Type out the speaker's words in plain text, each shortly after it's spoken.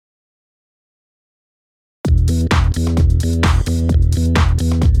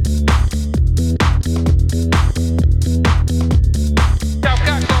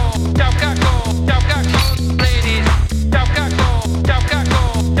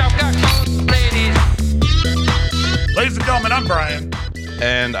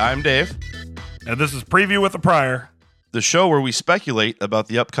And I'm Dave. And this is Preview with the Prior. The show where we speculate about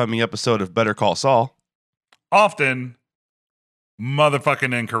the upcoming episode of Better Call Saul. Often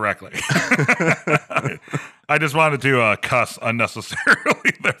motherfucking incorrectly. I just wanted to cuss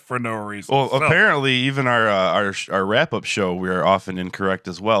unnecessarily there for no reason. Well, apparently even our wrap-up show, we are often incorrect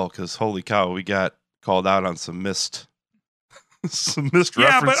as well, because holy cow, we got called out on some missed references.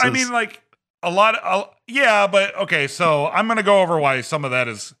 Yeah, but I mean, like, okay, so I'm going to go over why some of that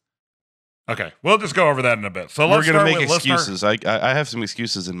is... Okay, we'll just go over that in a bit. So we're going to make excuses. I have some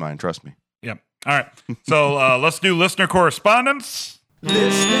excuses in mind, trust me. Yep. All right. So let's do listener correspondence.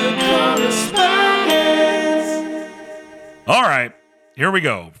 Listener correspondence. All right. Here we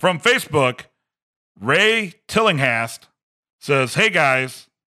go. From Facebook, Ray Tillinghast says, "Hey guys,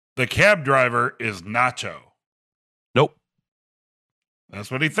 the cab driver is Nacho." Nope.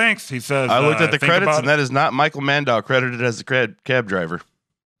 That's what he thinks. He says, I looked at the credits, and that is not Michael Mandow credited as the cab driver.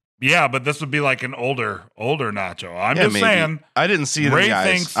 Yeah, but this would be like an older Nacho. I'm just saying. I didn't see it in the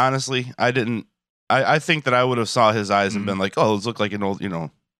eyes. Honestly, I didn't. I think that I would have saw his eyes and been like, oh, those look like an old,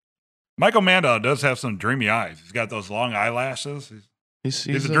 Michael Mandow does have some dreamy eyes. He's got those long eyelashes. He's a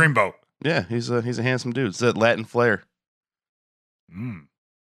dreamboat. Yeah, he's a handsome dude. It's that Latin flair.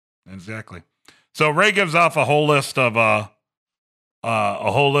 Exactly. So Ray gives off a whole list of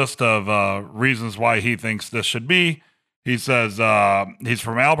reasons why he thinks this should be. He says he's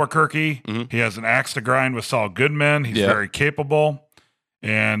from Albuquerque. Mm-hmm. He has an axe to grind with Saul Goodman. He's very capable.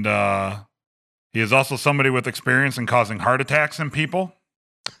 And he is also somebody with experience in causing heart attacks in people.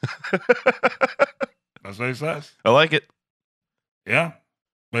 That's what he says. I like it. Yeah.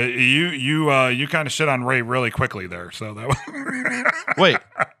 But you kind of shit on Ray really quickly there. So that Wait.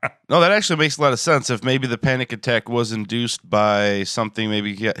 No, that actually makes a lot of sense. If maybe the panic attack was induced by something,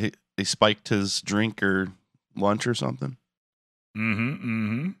 maybe he spiked his drink or lunch or something.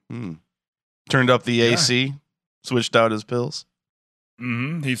 Turned up the AC, switched out his pills.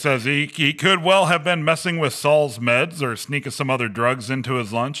 He says he could well have been messing with Saul's meds or sneaking some other drugs into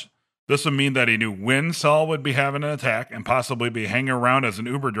his lunch. This would mean that he knew when Saul would be having an attack and possibly be hanging around as an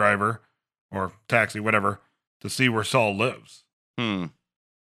Uber driver or taxi, whatever, to see where Saul lives.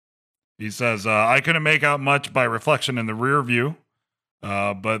 He says, I couldn't make out much by reflection in the rear view,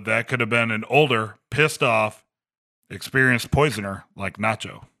 but that could have been an older, pissed off, experienced poisoner like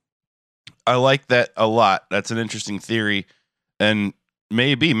Nacho. I like that a lot. That's an interesting theory. And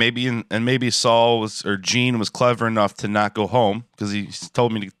maybe Saul or Gene was clever enough to not go home because he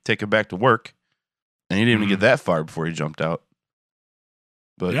told me to take him back to work, and he didn't even get that far before he jumped out.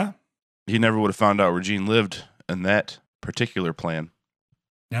 But yeah, he never would have found out where Gene lived in that particular plan.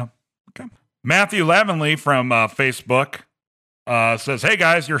 Yeah. Okay. Matthew Lavenley from Facebook says, "Hey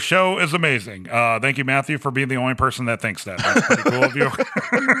guys, your show is amazing. Thank you, Matthew, for being the only person that thinks that. That's pretty cool of you."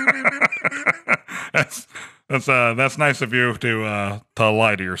 That's nice of you to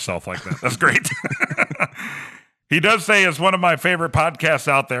lie to yourself like that. That's great. He does say it's one of my favorite podcasts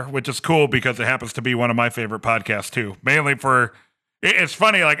out there, which is cool because it happens to be one of my favorite podcasts too. Mainly it's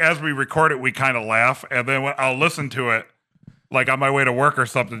funny, like as we record it, we kind of laugh, and then when I'll listen to it, like on my way to work or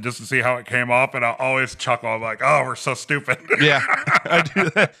something, just to see how it came off, and I'll always chuckle. I'm like, oh, we're so stupid. Yeah, I do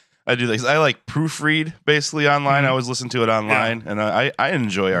that. I like proofread basically online. I always listen to it online, and I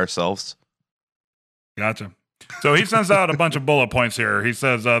enjoy ourselves. Gotcha. So he sends out a bunch of bullet points here. He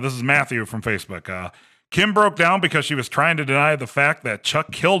says, this is Matthew from Facebook. Kim broke down because she was trying to deny the fact that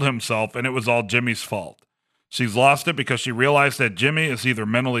Chuck killed himself and it was all Jimmy's fault. She's lost it because she realized that Jimmy is either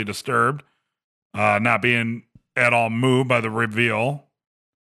mentally disturbed, not being at all moved by the reveal,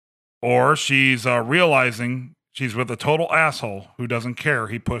 or she's realizing she's with a total asshole who doesn't care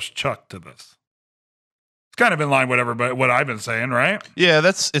he pushed Chuck to this. It's kind of in line with what I've been saying, right? Yeah,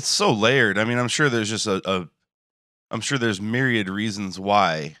 it's so layered. I mean, I'm sure there's just I'm sure there's myriad reasons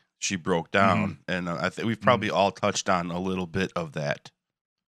why she broke down, and I think we've probably all touched on a little bit of that.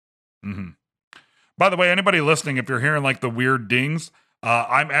 By the way, anybody listening, if you're hearing like the weird dings,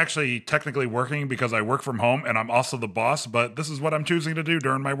 I'm actually technically working because I work from home, and I'm also the boss. But this is what I'm choosing to do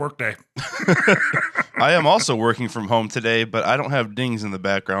during my workday. I am also working from home today, but I don't have dings in the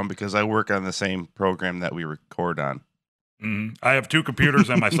background because I work on the same program that we record on. I have two computers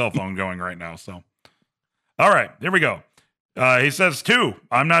and my cell phone going right now. So, all right, here we go. He says, 2,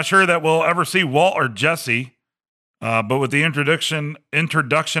 I'm not sure that we'll ever see Walt or Jesse, but with the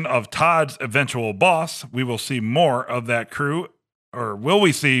introduction of Todd's eventual boss, we will see more of that crew, or will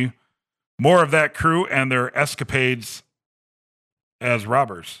we see more of that crew and their escapades as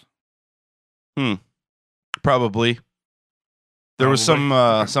robbers? Probably. There was some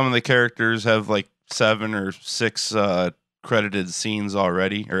of the characters have like 7 or 6 credited scenes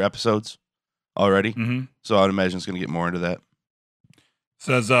already or episodes already. Mm-hmm. So I'd imagine it's going to get more into that.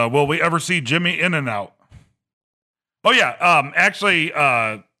 Says, will we ever see Jimmy in and out? Oh yeah. Actually,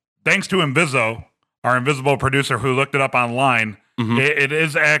 thanks to Inviso, our invisible producer who looked it up online, it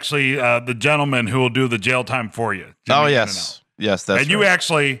is actually the gentleman who will do the jail time for you. Jimmy yes, that's and you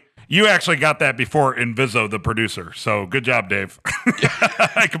actually got that before Inviso, the producer. So good job, Dave.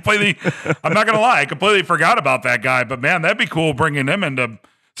 I'm not gonna lie, I completely forgot about that guy. But man, that'd be cool bringing him into.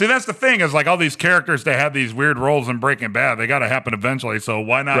 See, that's the thing is like all these characters that have these weird roles in Breaking Bad, they got to happen eventually. So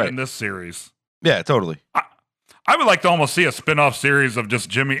why not in this series? Yeah, totally. I would like to almost see a spin-off series of just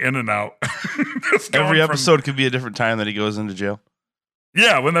Jimmy in and out. Every episode could be a different time that he goes into jail.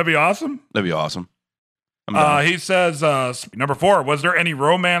 Yeah, wouldn't that be awesome? That'd be awesome. He says, number 4, was there any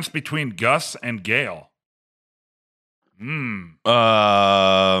romance between Gus and Gale?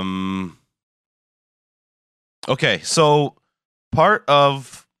 Okay, so part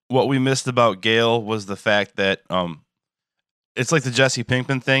of what we missed about Gale was the fact that it's like the Jesse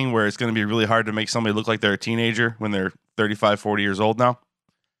Pinkman thing where it's going to be really hard to make somebody look like they're a teenager when they're 35, 40 years old now.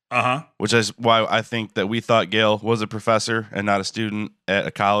 Which is why I think that we thought Gale was a professor and not a student at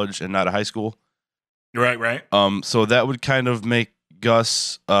a college and not a high school. Right. So that would kind of make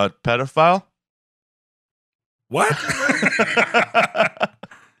Gus a pedophile. What?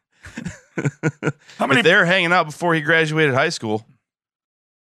 How many? If they're hanging out before he graduated high school.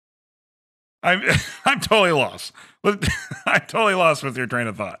 I'm totally lost. I'm totally lost with your train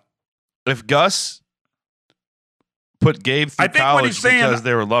of thought. If Gus put Gabe through college because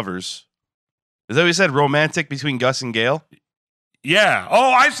they were lovers, is that what he said? Romantic between Gus and Gale? Yeah.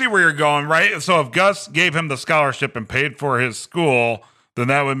 Oh, I see where you're going, right? So if Gus gave him the scholarship and paid for his school, then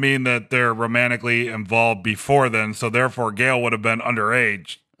that would mean that they're romantically involved before then. So therefore, Gale would have been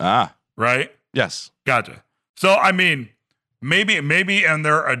underage. Right? Yes. Gotcha. So, I mean, maybe in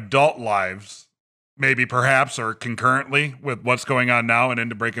their adult lives, maybe perhaps or concurrently with what's going on now and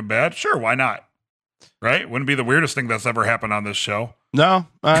into Breaking Bad. Sure, why not? Right? Wouldn't be the weirdest thing that's ever happened on this show. No,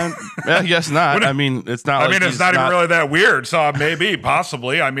 I guess not. I mean, it's not. It's not even really that weird. So maybe,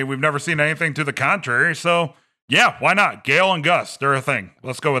 possibly. I mean, we've never seen anything to the contrary. So yeah, why not? Gale and Gus, they're a thing.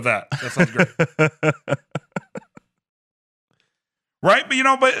 Let's go with that. That sounds great. Right,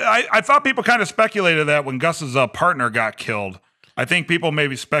 but I thought people kind of speculated that when Gus's partner got killed. I think people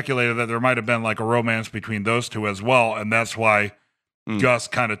maybe speculated that there might have been like a romance between those two as well, and that's why Gus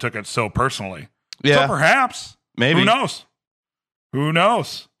kind of took it so personally. Yeah, so perhaps, maybe. Who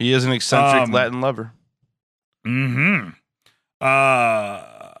knows? He is an eccentric Latin lover. Mm-hmm.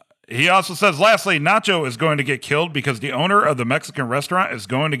 He also says, lastly, Nacho is going to get killed because the owner of the Mexican restaurant is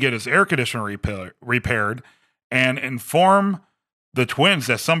going to get his air conditioner repaired and inform the twins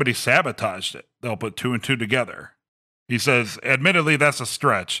that somebody sabotaged it. They'll put 2 and 2 together. He says, admittedly, that's a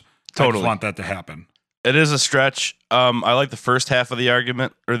stretch. Totally. I just want that to happen. It is a stretch. I like the first half of the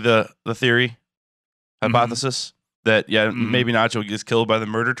argument or the theory hypothesis that, maybe Nacho gets killed by the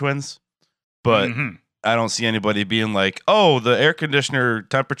murder twins. But I don't see anybody being like, oh, the air conditioner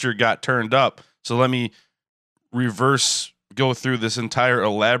temperature got turned up, so let me go through this entire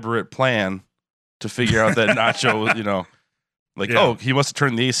elaborate plan to figure out that Nacho, oh, he must have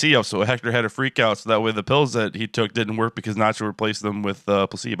turned the AC up, so Hector had a freak out, so that way the pills that he took didn't work because Nacho replaced them with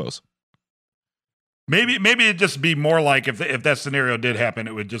placebos. Maybe it'd just be more like if that scenario did happen,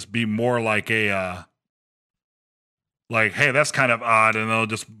 it would just be more like a like, hey, that's kind of odd, and it'll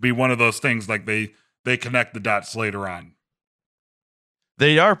just be one of those things like they connect the dots later on.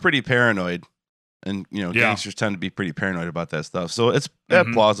 They are pretty paranoid, and gangsters tend to be pretty paranoid about that stuff. So it's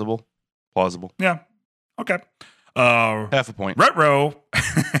plausible. Yeah. Okay. Half a point. Retro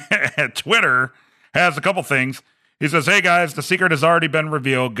at Twitter has a couple things. He says, hey guys, the secret has already been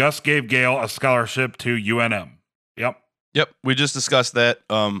revealed. Gus gave Gale a scholarship to UNM. Yep. We just discussed that.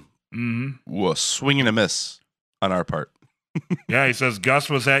 Was swing and a miss on our part. Yeah, he says Gus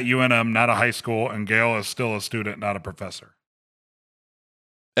was at UNM, not a high school, and Gale is still a student, not a professor.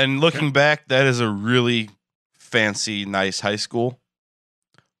 And looking back, that is a really fancy, nice high school.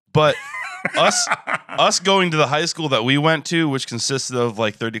 But us going to the high school that we went to, which consisted of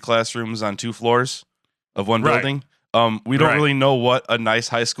like 30 classrooms on 2 floors of one building, we don't really know what a nice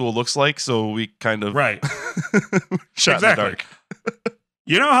high school looks like, so we kind of shot in the dark.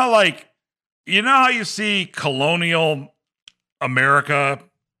 You know how you see colonial America,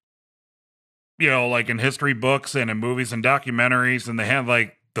 like in history books and in movies and documentaries, and they have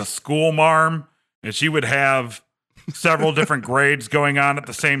like the school marm, and she would have several different grades going on at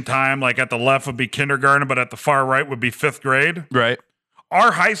the same time. Like at the left would be kindergarten, but at the far right would be 5th grade. Right.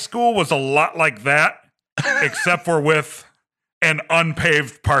 Our high school was a lot like that, except for with an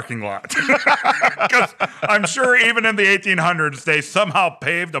unpaved parking lot. Because I'm sure even in the 1800s, they somehow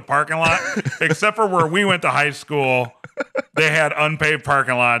paved a parking lot, except for where we went to high school. They had unpaved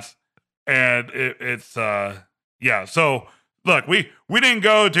parking lots. And it's yeah. So look, we didn't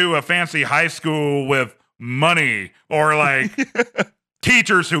go to a fancy high school with money or like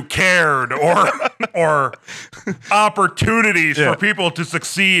teachers who cared or opportunities for people to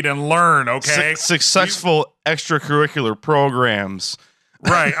succeed and learn. Okay, successful extracurricular programs.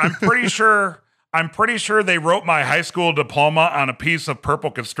 Right. I'm pretty sure they wrote my high school diploma on a piece of purple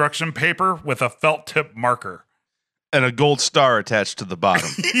construction paper with a felt tip marker. And a gold star attached to the bottom.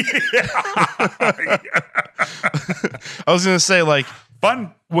 I was gonna say, like,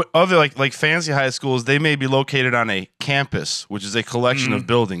 fun. What other like fancy high schools? They may be located on a campus, which is a collection of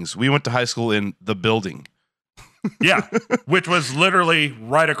buildings. We went to high school in the building. Yeah, which was literally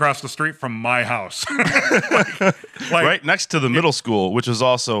right across the street from my house, like right next to the middle school, which was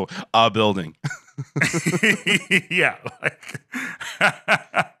also a building. Yeah,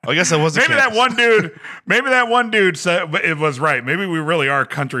 I guess I was. Maybe that one dude said it was right. Maybe we really are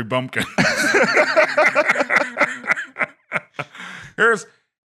country bumpkins.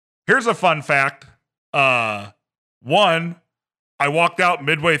 Here's a fun fact. One, I walked out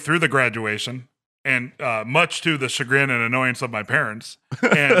midway through the graduation, and much to the chagrin and annoyance of my parents.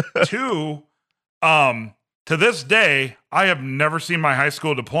 And two, to this day, I have never seen my high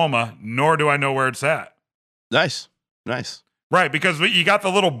school diploma, nor do I know where it's at. Nice. Right, because you got the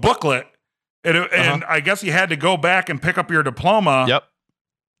little booklet, and I guess you had to go back and pick up your diploma. Yep.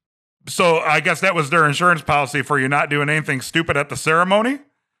 So I guess that was their insurance policy for you not doing anything stupid at the ceremony.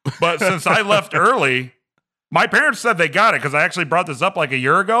 But since I left early, my parents said they got it because I actually brought this up like a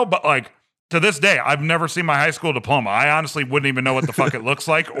year ago. But like to this day, I've never seen my high school diploma. I honestly wouldn't even know what the fuck it looks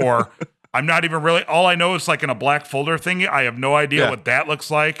like, or I'm not even really. All I know is like in a black folder thingy. I have no idea what that looks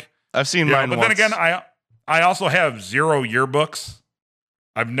like. I've seen mine but once. then again, I also have 0 yearbooks.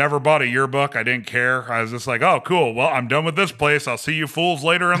 I've never bought a yearbook. I didn't care. I was just like, oh, cool. Well, I'm done with this place. I'll see you fools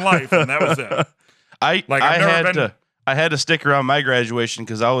later in life. And that was it. I had to stick around my graduation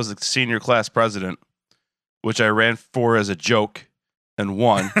because I was the senior class president, which I ran for as a joke and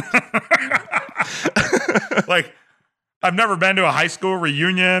won. Like, I've never been to a high school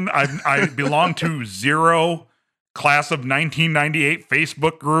reunion. I belong to 0 class of 1998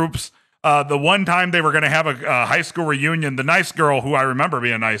 Facebook groups. The one time they were going to have a high school reunion, the nice girl, who I remember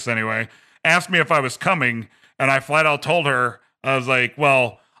being nice anyway, asked me if I was coming, and I flat out told her, I was like,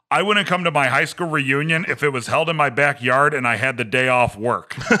 well, I wouldn't come to my high school reunion if it was held in my backyard and I had the day off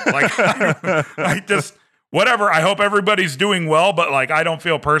work. Like, I just, whatever. I hope everybody's doing well, but like, I don't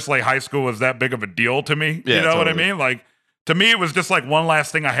feel personally high school was that big of a deal to me. Yeah, you know totally. what I mean? Like, to me, it was just like one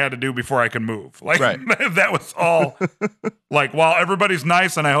last thing I had to do before I could move. Like, right. That was all. Like, while everybody's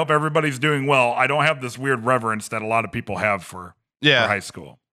nice and I hope everybody's doing well, I don't have this weird reverence that a lot of people have for high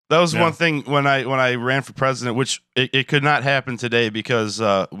school. That was one thing when I ran for president, which it could not happen today because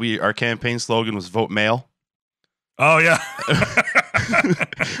our campaign slogan was vote mail. Oh, yeah.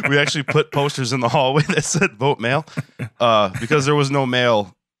 We actually put posters in the hallway that said vote mail because there was no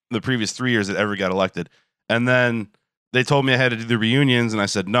mail the previous 3 years that ever got elected. And then they told me I had to do the reunions, and I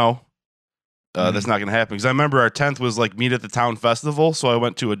said, no, that's not going to happen. Because I remember our 10th was like meet at the town festival, so I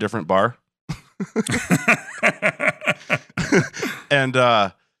went to a different bar. And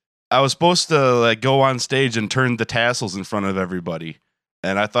I was supposed to like go on stage and turn the tassels in front of everybody.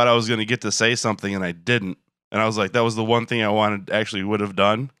 And I thought I was going to get to say something, and I didn't. And I was like, that was the one thing I would have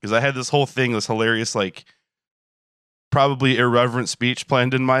done. Because I had this whole thing, this hilarious, like, probably irreverent speech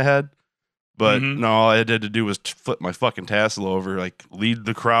planned in my head. But no, all I had to do was flip my fucking tassel over, like lead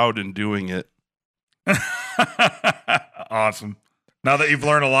the crowd in doing it. Awesome. Now that you've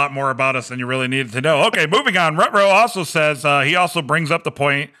learned a lot more about us than you really needed to know. Okay, moving on. Rutro also says, he also brings up the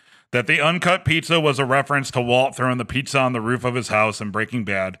point that the uncut pizza was a reference to Walt throwing the pizza on the roof of his house in Breaking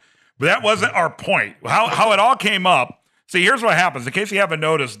Bad. But that wasn't our point. How it all came up. See, here's what happens. In case you haven't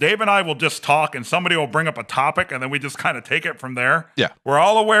noticed, Dave and I will just talk and somebody will bring up a topic and then we just kind of take it from there. Yeah. We're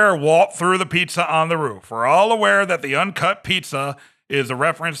all aware Walt threw the pizza on the roof. We're all aware that the uncut pizza is a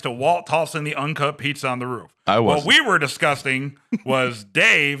reference to Walt tossing the uncut pizza on the roof. What we were discussing was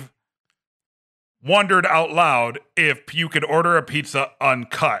Dave wondered out loud if you could order a pizza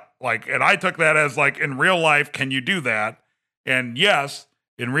uncut. Like, and I took that as like, in real life, can you do that? And yes,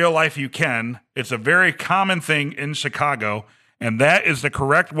 in real life, you can. It's a very common thing in Chicago, and that is the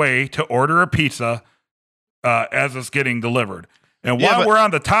correct way to order a pizza as it's getting delivered. And while we're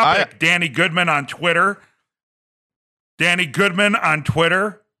on the topic, Danny Goodman on Twitter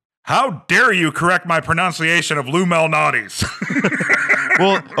How dare you correct my pronunciation of Lou Malnati's?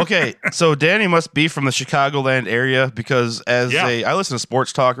 Well, okay, so Danny must be from the Chicagoland area because I listen to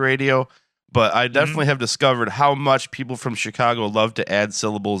sports talk radio, but I definitely have discovered how much people from Chicago love to add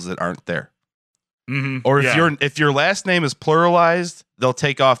syllables that aren't there. Or if your last name is pluralized, they'll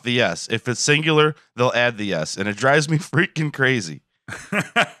take off the S. If it's singular, they'll add the S, and it drives me freaking crazy.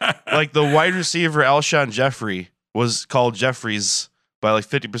 Like the wide receiver Alshon Jeffrey was called Jeffries by like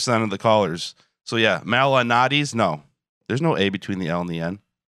 50% of the callers. So yeah, Malnati's, no. There's no A between the L and the N.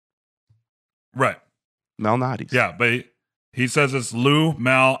 Right. Malnati's. Yeah, but he says it's Lou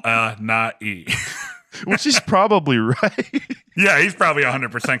Malnati. Which is probably right. Yeah, he's probably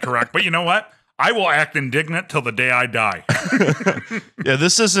 100% correct. But you know what? I will act indignant till the day I die. Yeah,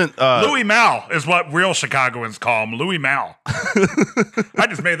 this isn't... Louis Mal is what real Chicagoans call him. Louis Mal. I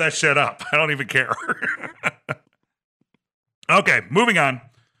just made that shit up. I don't even care. Okay, moving on.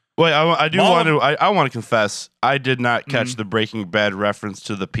 Wait, I want to confess, I did not catch the Breaking Bad reference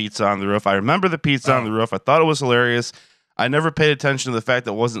to the pizza on the roof. I remember the pizza on the roof. I thought it was hilarious. I never paid attention to the fact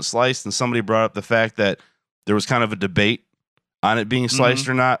that it wasn't sliced, and somebody brought up the fact that there was kind of a debate on it being sliced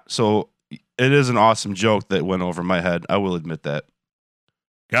or not. So it is an awesome joke that went over my head. I will admit that.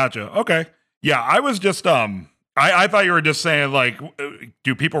 Gotcha. Okay. Yeah, I was just I thought you were just saying like,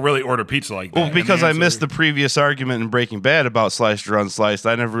 do people really order pizza like that? Well, because I missed the previous argument in Breaking Bad about sliced or unsliced.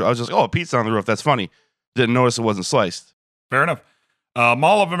 I was just, pizza on the roof. That's funny. Didn't notice it wasn't sliced. Fair enough.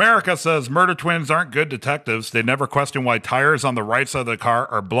 Mall of America says murder twins aren't good detectives. They never question why tires on the right side of the car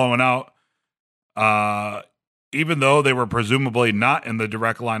are blowing out, even though they were presumably not in the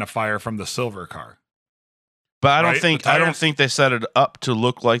direct line of fire from the silver car. But I don't think they set it up to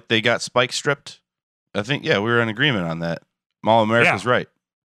look like they got spike stripped. I think, we were in agreement on that. Mall of America's right.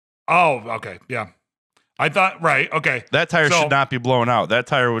 Oh, okay. Yeah. I thought, right. Okay. That tire should not be blown out. That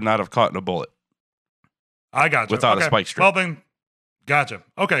tire would not have caught in a bullet. I got you. Without a spike strip. Well, then, gotcha.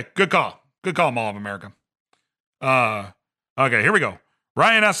 Okay. Good call. Good call, Mall of America. Okay, here we go.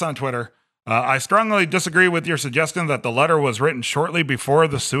 Ryan S. on Twitter. I strongly disagree with your suggestion that the letter was written shortly before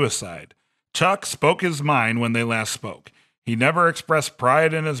the suicide. Chuck spoke his mind when they last spoke. He never expressed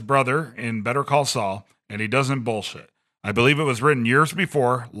pride in his brother in Better Call Saul, and he doesn't bullshit. I believe it was written years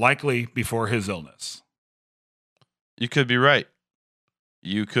before, likely before his illness. You could be right.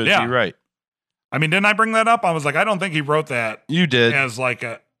 You could be right. I mean, didn't I bring that up? I was like, I don't think he wrote that. You did. As like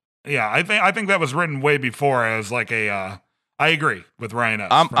a, I think that was written way before as like a, I agree with Ryan S.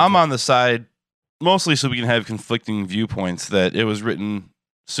 I'm on the side, mostly so we can have conflicting viewpoints, that it was written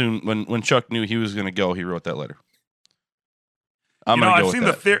soon. When Chuck knew he was going to go, he wrote that letter. I've seen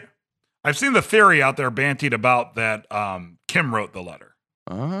the theory out there bantied about that Kim wrote the letter.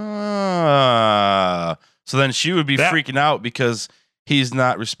 So then she would be freaking out because he's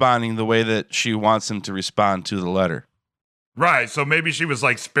not responding the way that she wants him to respond to the letter. Right. So maybe she was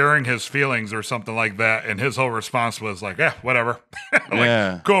like sparing his feelings or something like that. And his whole response was like, whatever.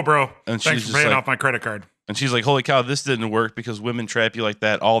 Cool, bro. And thanks for paying off my credit card. And she's like, holy cow, this didn't work because women trap you like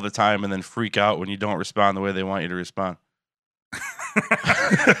that all the time and then freak out when you don't respond the way they want you to respond.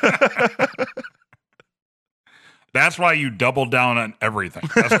 That's why you double down on everything.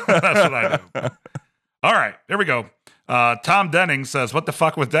 That's what I do. All right, here we go. Tom Denning says, what the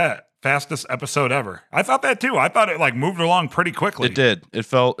fuck was that? Fastest episode ever. I thought that too. I thought it like moved along pretty quickly. It did. It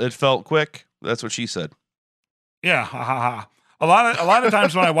felt quick. That's what she said. Yeah. Ha ha ha. A lot of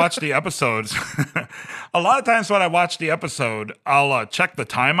times when I watch the episodes, I'll check the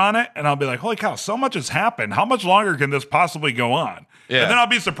time on it and I'll be like, holy cow, so much has happened. How much longer can this possibly go on? Yeah. And then I'll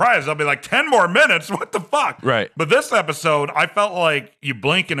be surprised. I'll be like, 10 more minutes? What the fuck? Right. But this episode, I felt like you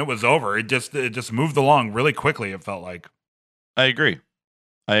blink and it was over. It just moved along really quickly, it felt like. I agree.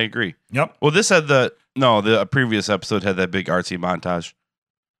 Yep. Well, this had the previous episode had that big artsy montage.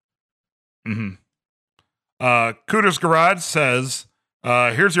 Mm-hmm. Cooter's Garage says,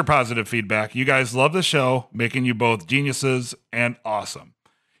 here's your positive feedback. You guys love the show, making you both geniuses and awesome.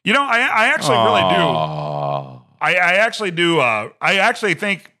 You know, I actually really do. I actually do. I actually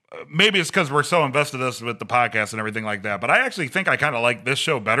think maybe it's because we're so invested in this with the podcast and everything like that, but I actually think I kind of like this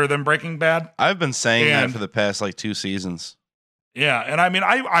show better than Breaking Bad. I've been saying that for the past like 2 seasons. Yeah. And I mean,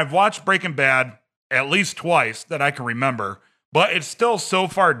 I've watched Breaking Bad at least twice that I can remember. But it's still so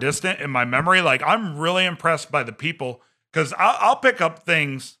far distant in my memory. Like, I'm really impressed by the people because I'll pick up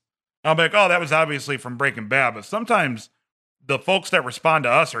things. I'll be like, oh, that was obviously from Breaking Bad. But sometimes the folks that respond to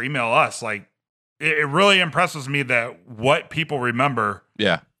us or email us, like, it really impresses me that what people remember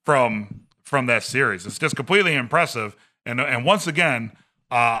from that series. It's just completely impressive. And once again,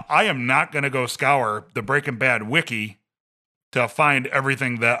 I am not going to go scour the Breaking Bad wiki to find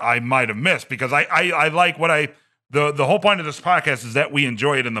everything that I might have missed, because I like the whole point of this podcast is that we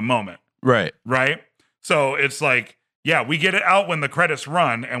enjoy it in the moment. Right. Right. So it's like, yeah, we get it out when the credits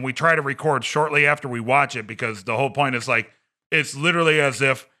run, and we try to record shortly after we watch it, because the whole point is like, it's literally as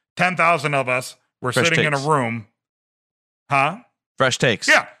if 10,000 of us were Fresh sitting in takes. a room. Huh? Fresh takes.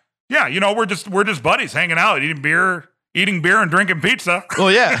 Yeah. Yeah. You know, we're just buddies hanging out, eating beer and drinking pizza.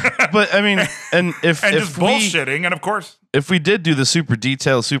 Well, yeah, but I mean, and if just bullshitting. And of course, if we did do the super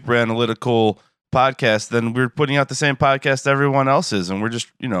detailed, super analytical podcast, then we're putting out the same podcast everyone else is, and we're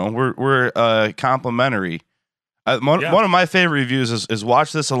just, we're complimentary. One of my favorite reviews is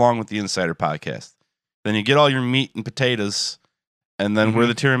watch this along with the Insider podcast. Then you get all your meat and potatoes, and then we're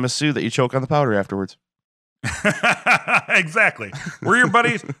the tiramisu that you choke on the powder afterwards. Exactly. We're your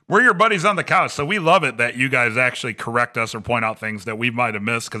buddies. We're your buddies on the couch. So we love it that you guys actually correct us or point out things that we might have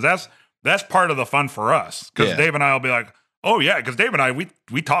missed, because that's part of the fun for us. Because Dave and I will be like, oh yeah, because Dave and I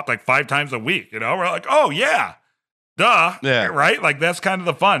we talk like 5 times a week. We're like, oh yeah, duh, right? Like that's kind of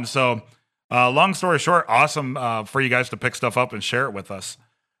the fun. So long story short, awesome for you guys to pick stuff up and share it with us.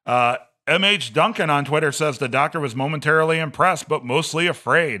 MH Duncan on Twitter says the doctor was momentarily impressed, but mostly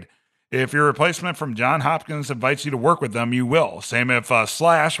afraid. If your replacement from Johns Hopkins invites you to work with them, you will. Same if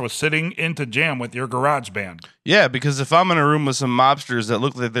Slash was sitting into jam with your garage band. Yeah, because if I'm in a room with some mobsters that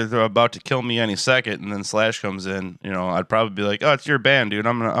look like they're about to kill me any second, and then Slash comes in, I'd probably be like, "Oh, it's your band, dude.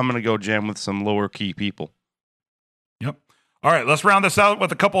 I'm gonna go jam with some lower key people." Yep. All right, let's round this out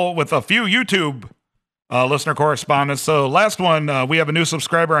with a few YouTube listener correspondence. So last one, we have a new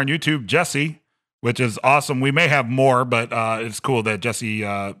subscriber on YouTube, Jesse, which is awesome. We may have more, but it's cool that Jesse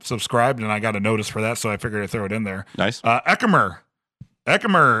subscribed, and I got a notice for that, so I figured I'd throw it in there. Nice. Eckemer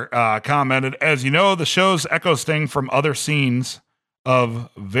commented, as you know, the show's echo sting from other scenes of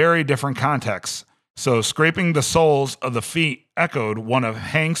very different contexts. So scraping the soles of the feet echoed one of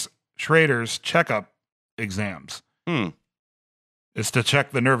Hank Schrader's checkup exams. It's to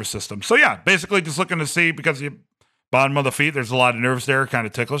check the nervous system. So yeah, basically just looking to see, because you bottom of the feet, there's a lot of nerves there, kind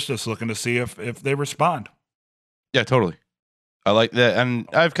of ticklish, just looking to see if they respond. Yeah, totally. I like that. And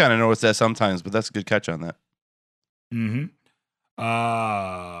I've kind of noticed that sometimes, but that's a good catch on that.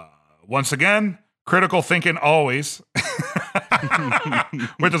 Once again, critical thinking always,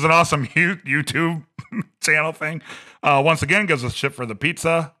 which is an awesome YouTube channel thing. Once again, gives us shit for the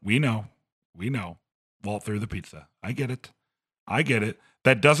pizza. We know. Walt threw the pizza. I get it.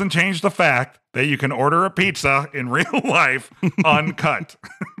 That doesn't change the fact that you can order a pizza in real life uncut.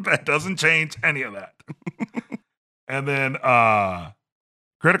 That doesn't change any of that. And then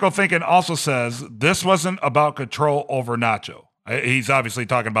critical thinking also says this wasn't about control over Nacho. He's obviously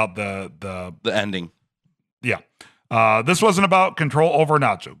talking about the ending. Yeah. This wasn't about control over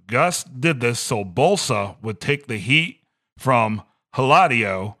Nacho. Gus did this so Bolsa would take the heat from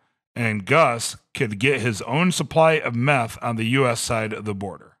Heladio, and Gus could get his own supply of meth on the U.S. side of the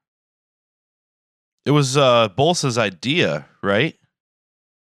border. It was Bolsa's idea, right?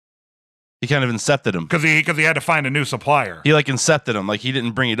 He kind of incepted him. Because he had to find a new supplier. He incepted him. He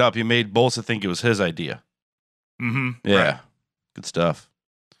didn't bring it up. He made Bolsa think it was his idea. Mm-hmm. Yeah. Right. Good stuff.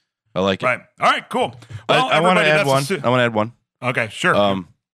 I like it. Right. All right, cool. Well, I want to add one. Okay, sure.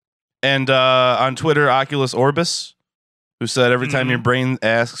 And on Twitter, Oculus Orbis, who said every time your brain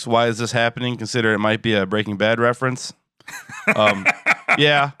asks, why is this happening, consider it might be a Breaking Bad reference.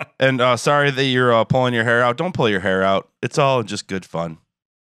 Yeah. And sorry that you're pulling your hair out. Don't pull your hair out. It's all just good fun.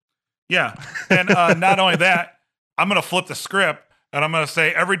 Yeah. And not only that, I'm going to flip the script, and I'm going to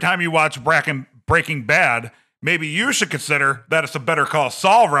say every time you watch Breaking Bad, maybe you should consider that it's a Better Call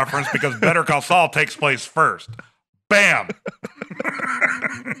Saul reference, because Better Call Saul takes place first. Bam.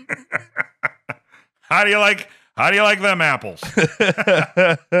 How do you like them apples?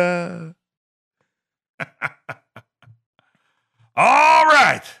 All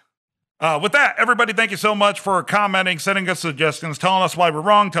right. With that, everybody, thank you so much for commenting, sending us suggestions, telling us why we're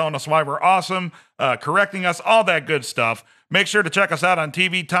wrong, telling us why we're awesome, correcting us, all that good stuff. Make sure to check us out on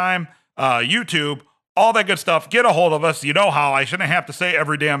TV Time, YouTube, all that good stuff. Get a hold of us. You know how. I shouldn't have to say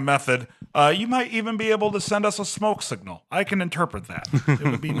every damn method. You might even be able to send us a smoke signal. I can interpret that. It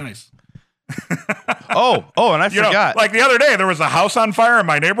would be nice. Oh, and I forgot. Like the other day, there was a house on fire in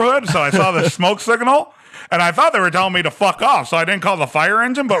my neighborhood, so I saw the smoke signal, and I thought they were telling me to fuck off, so I didn't call the fire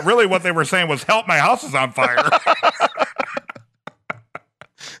engine, but really what they were saying was, help, my house is on fire.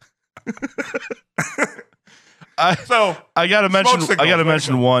 I gotta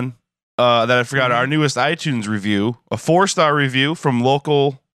mention one that I forgot. Our newest iTunes review, a 4-star review from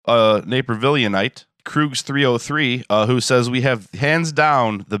local Napervillianite, Krugs303, who says we have hands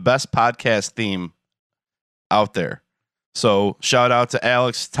down the best podcast theme out there. So shout out to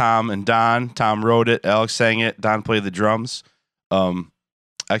Alex, Tom, and Don. Tom wrote it. Alex sang it. Don played the drums.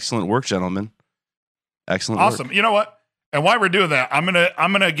 Excellent work, gentlemen. Excellent. Awesome. Work. You know what? And while we're doing that, I'm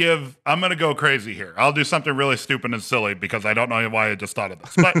gonna go crazy here. I'll do something really stupid and silly because I don't know why I just thought of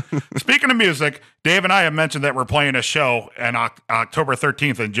this. But speaking of music, Dave and I have mentioned that we're playing a show on October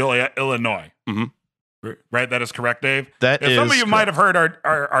 13th in Joliet, Illinois. Mm-hmm. Right? That is correct, Dave. That is. Some of you correct. might have heard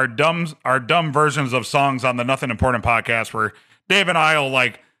our dumb versions of songs on the Nothing Important podcast, where Dave and I will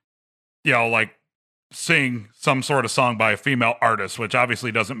sing some sort of song by a female artist, which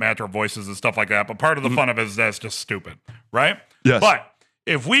obviously doesn't match our voices and stuff like that. But part of the fun of it is that's just stupid, right? Yes. But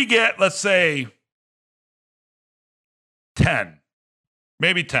if we get, let's say, 10,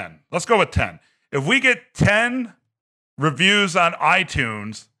 maybe 10, let's go with 10. If we get 10 reviews on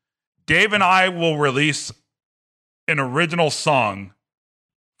iTunes, Dave and I will release an original song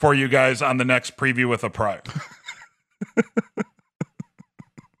for you guys on the next Preview with a Pride.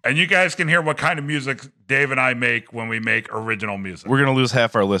 And you guys can hear what kind of music Dave and I make when we make original music. We're going to lose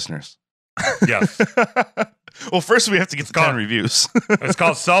half our listeners. Yes. Well, first we have to get to 10 reviews. It's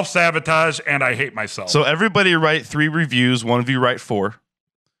called Self-Sabotage and I Hate Myself. So everybody write 3 reviews. One of you write 4.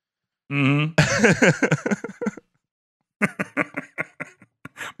 Mm-hmm.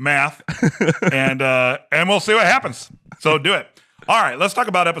 Math. And we'll see what happens. So do it. All right, let's talk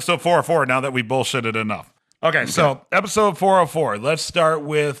about episode 404 now that we bullshitted enough. Okay, so episode 404. Let's start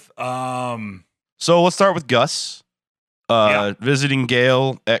with So let's start with Gus. Visiting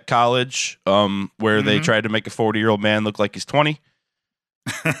Gail at college, where they tried to make a 40-year-old man look like he's 20.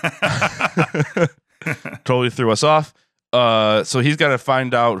 Totally threw us off. So he's got to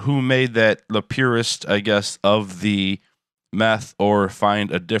find out who made the purest, I guess, of the meth, or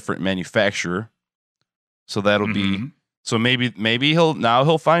find a different manufacturer. So that'll be. So maybe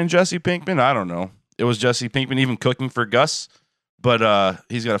he'll find Jesse Pinkman. I don't know. It was Jesse Pinkman even cooking for Gus, but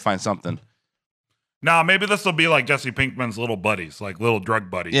he's got to find something. Now, maybe this will be like Jesse Pinkman's little buddies, like little drug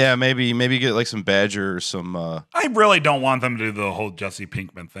buddies. Yeah, maybe get like some Badger or some. I really don't want them to do the whole Jesse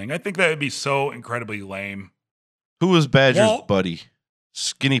Pinkman thing. I think that would be so incredibly lame. Who was Badger's buddy?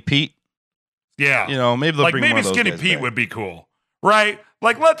 Skinny Pete. Yeah, maybe they'll bring one of those Skinny guys Pete back. would be cool, right?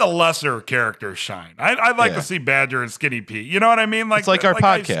 Like, let the lesser characters shine. I'd like to see Badger and Skinny Pete. You know what I mean? Like, it's like our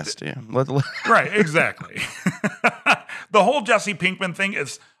podcast. Right, exactly. The whole Jesse Pinkman thing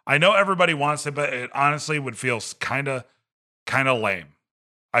is, I know everybody wants it, but it honestly would feel kind of lame.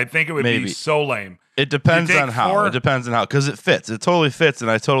 I think it would be so lame. It depends on how. It depends on how, because it fits. It totally fits, and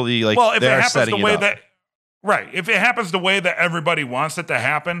I totally like. Well, if it happens the way if it happens the way that everybody wants it to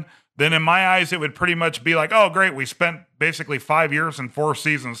happen, then in my eyes, it would pretty much be like, oh, great, we spent basically 5 years and 4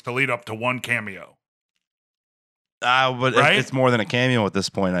 seasons to lead up to one cameo. But it's more than a cameo at this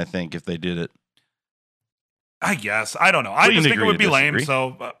point, I think, if they did it. I guess. I don't know. I just think it would be lame.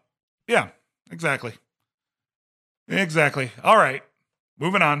 So, yeah, exactly. Exactly. All right.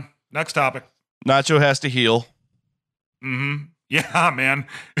 Moving on. Next topic. Nacho has to heal. Mm-hmm. Yeah, man.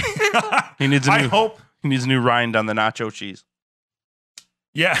 He needs he needs a new rind on the nacho cheese.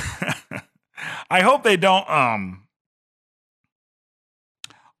 Yeah. I hope they don't I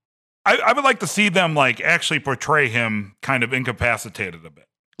would like to see them like actually portray him kind of incapacitated a bit.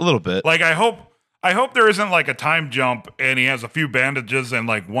 A little bit. Like I hope there isn't like a time jump and he has a few bandages and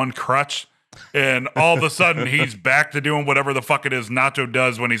like one crutch and all of a sudden he's back to doing whatever the fuck it is Nacho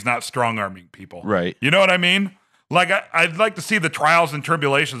does when he's not strong-arming people. Right. You know what I mean? Like I'd like to see the trials and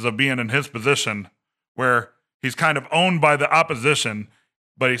tribulations of being in his position where he's kind of owned by the opposition,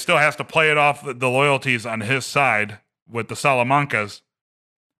 but he still has to play it off the loyalties on his side with the Salamancas.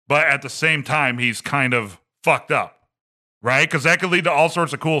 But at the same time, he's kind of fucked up, right? Because that could lead to all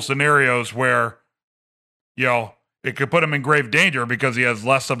sorts of cool scenarios where, it could put him in grave danger because he has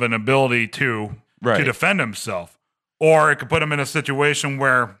less of an ability to defend himself. Or it could put him in a situation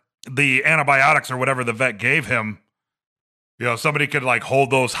where the antibiotics or whatever the vet gave him, somebody could like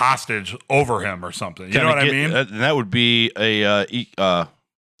hold those hostage over him or something. You know what I mean? That would be a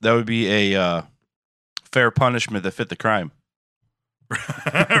fair punishment that fit the crime.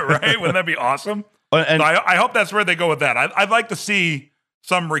 Right? Wouldn't that be awesome? And so I hope that's where they go with that. I'd like to see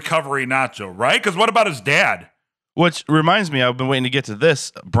some recovery Nacho, right? Because what about his dad? Which reminds me, I've been waiting to get to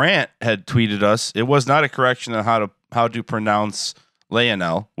this. Brant had tweeted us. It was not a correction on how to pronounce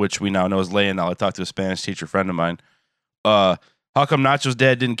Leonel, which we now know is Leonel. I talked to a Spanish teacher friend of mine. How come Nacho's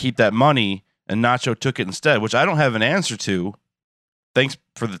dad didn't keep that money and Nacho took it instead? Which I don't have an answer to. Thanks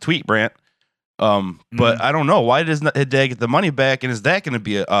for the tweet, Brant. But I don't know, why does his dad get the money back, and is that going to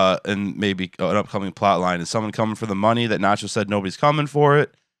be maybe an upcoming plot line? Is someone coming for the money that Nacho said nobody's coming for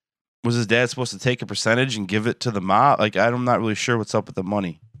it? was his dad supposed to take a percentage and give it to the mom? Like, I'm not really sure what's up with the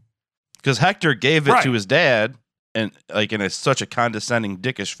money. Because Hector gave it to his dad, and like in such a condescending,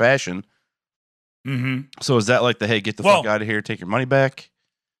 dickish fashion. Mm-hmm. So is that like the, hey, get the fuck out of here, take your money back?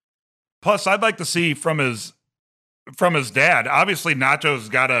 Plus, I'd like to see from his dad. Obviously, Nacho's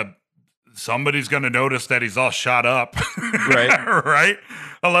somebody's going to notice that he's all shot up. Right. Right?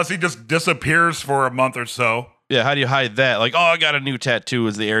 Unless he just disappears for a month or so. Yeah, how do you hide that? Like, I got a new tattoo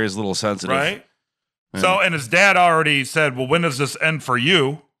as the area's a little sensitive. Right? Yeah. So, and his dad already said, well, when does this end for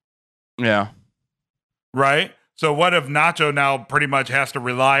you? Yeah. Right? So what if Nacho now pretty much has to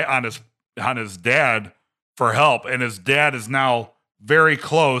rely on his dad for help, and his dad is now very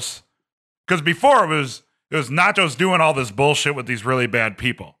close? Because before it was Nacho's doing all this bullshit with these really bad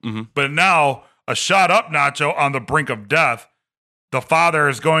people. Mm-hmm. But now a shot up Nacho on the brink of death, the father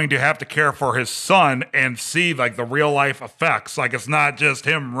is going to have to care for his son and see like the real life effects. Like it's not just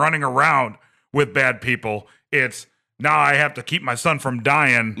him running around with bad people. It's now I have to keep my son from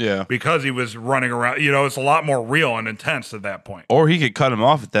dying because he was running around. You know, it's a lot more real and intense at that point. Or he could cut him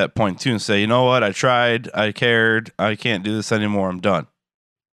off at that point too and say, you know what? I tried. I cared. I can't do this anymore. I'm done.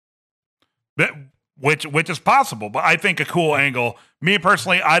 Which is possible, but I think a cool angle. Me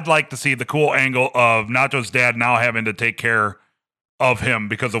personally, I'd like to see the cool angle of Nacho's dad now having to take care of him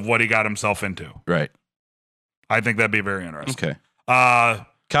because of what he got himself into. Right. I think that'd be very interesting. Okay.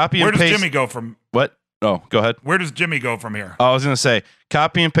 Copy and paste. Where does Jimmy go from? What? Oh, go ahead. Where does Jimmy go from here? I was going to say,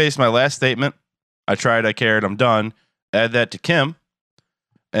 copy and paste my last statement. I tried, I cared, I'm done. Add that to Kim.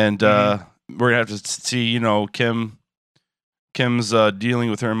 And we're going to have to see, you know, Kim's dealing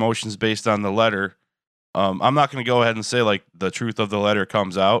with her emotions based on the letter. I'm not going to go ahead and say, like, the truth of the letter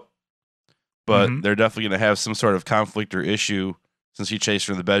comes out. But they're definitely going to have some sort of conflict or issue. Since he chased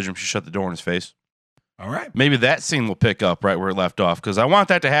her in the bedroom, she shut the door in his face. All right. Maybe that scene will pick up right where it left off. Because I want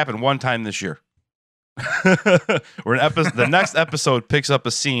that to happen one time this year. Where the next episode picks up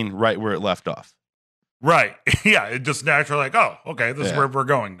a scene right where it left off. Right. Yeah. It just naturally like, oh, okay, this is where we're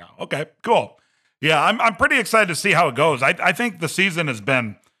going now. Okay, cool. Yeah, I'm pretty excited to see how it goes. I think the season has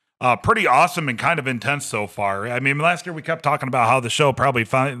been pretty awesome and kind of intense so far. I mean, last year we kept talking about how the show probably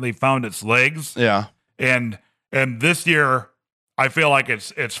finally found its legs. Yeah. And this year I feel like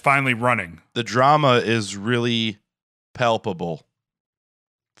it's finally running. The drama is really palpable.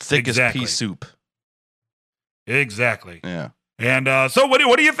 Thick as pea soup. Exactly. Yeah. And so what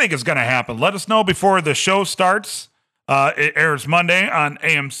do you think is going to happen? Let us know before the show starts. It airs Monday on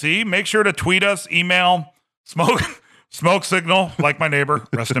AMC. Make sure to tweet us, email, smoke signal, like my neighbor,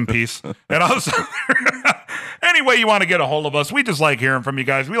 rest in peace. And also, any way you want to get a hold of us, we just like hearing from you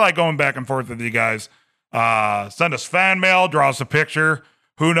guys. We like going back and forth with you guys. Send us fan mail, draw us a picture.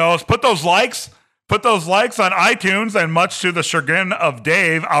 Who knows? Put those likes on iTunes, and much to the chagrin of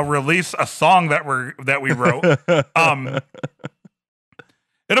Dave, I'll release a song that we wrote.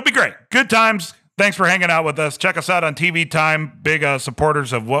 It'll be great. Good times. Thanks for hanging out with us. Check us out on TV Time. Big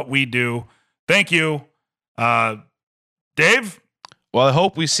supporters of what we do. Thank you. Dave? Well, I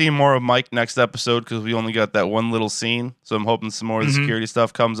hope we see more of Mike next episode because we only got that one little scene. So I'm hoping some more of the security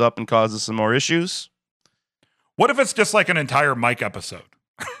stuff comes up and causes some more issues. What if it's just like an entire Mike episode?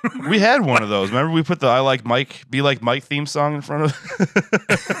 We had one of those. Remember we put the I Like Mike, Be Like Mike theme song in front of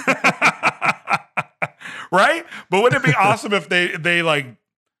Right? But wouldn't it be awesome if they like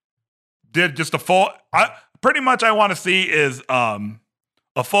did just a full pretty much I want to see is a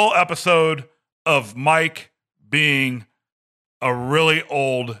full episode of Mike being a really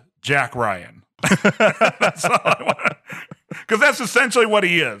old Jack Ryan. That's all I want. Because that's essentially what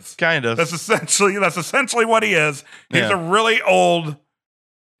he is. Kind of. That's essentially what he is. He's a really old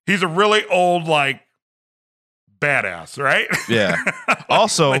like badass, right? Yeah.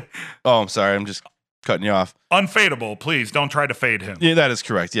 Also, I'm sorry, I'm just cutting you off. Unfadeable, please don't try to fade him. Yeah, that is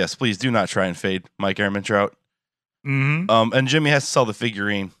correct. Yes, please do not try and fade Mike Ehrmantraut. Mm-hmm. And Jimmy has to sell the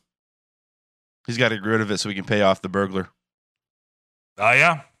figurine. He's got to get rid of it so he can pay off the burglar. Oh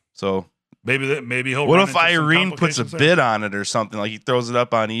yeah. So maybe he'll. What if Irene puts a bid on it or something? Like he throws it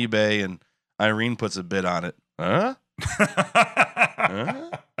up on eBay and Irene puts a bid on it. Huh?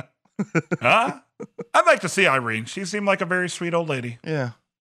 Huh? I'd like to see Irene. She seemed like a very sweet old lady. Yeah.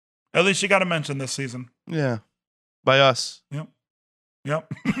 At least she got a mention this season. Yeah. By us.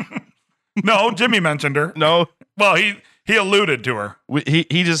 Yep. No, Jimmy mentioned her. No. Well, he alluded to her.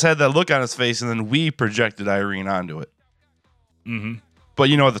 He just had that look on his face, and then we projected Irene onto it. Mm-hmm. But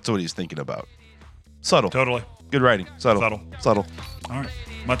you know that's what he's thinking about. Subtle. Totally. Good writing. Subtle. All right.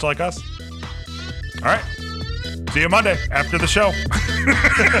 Much like us. All right. See you Monday after the show.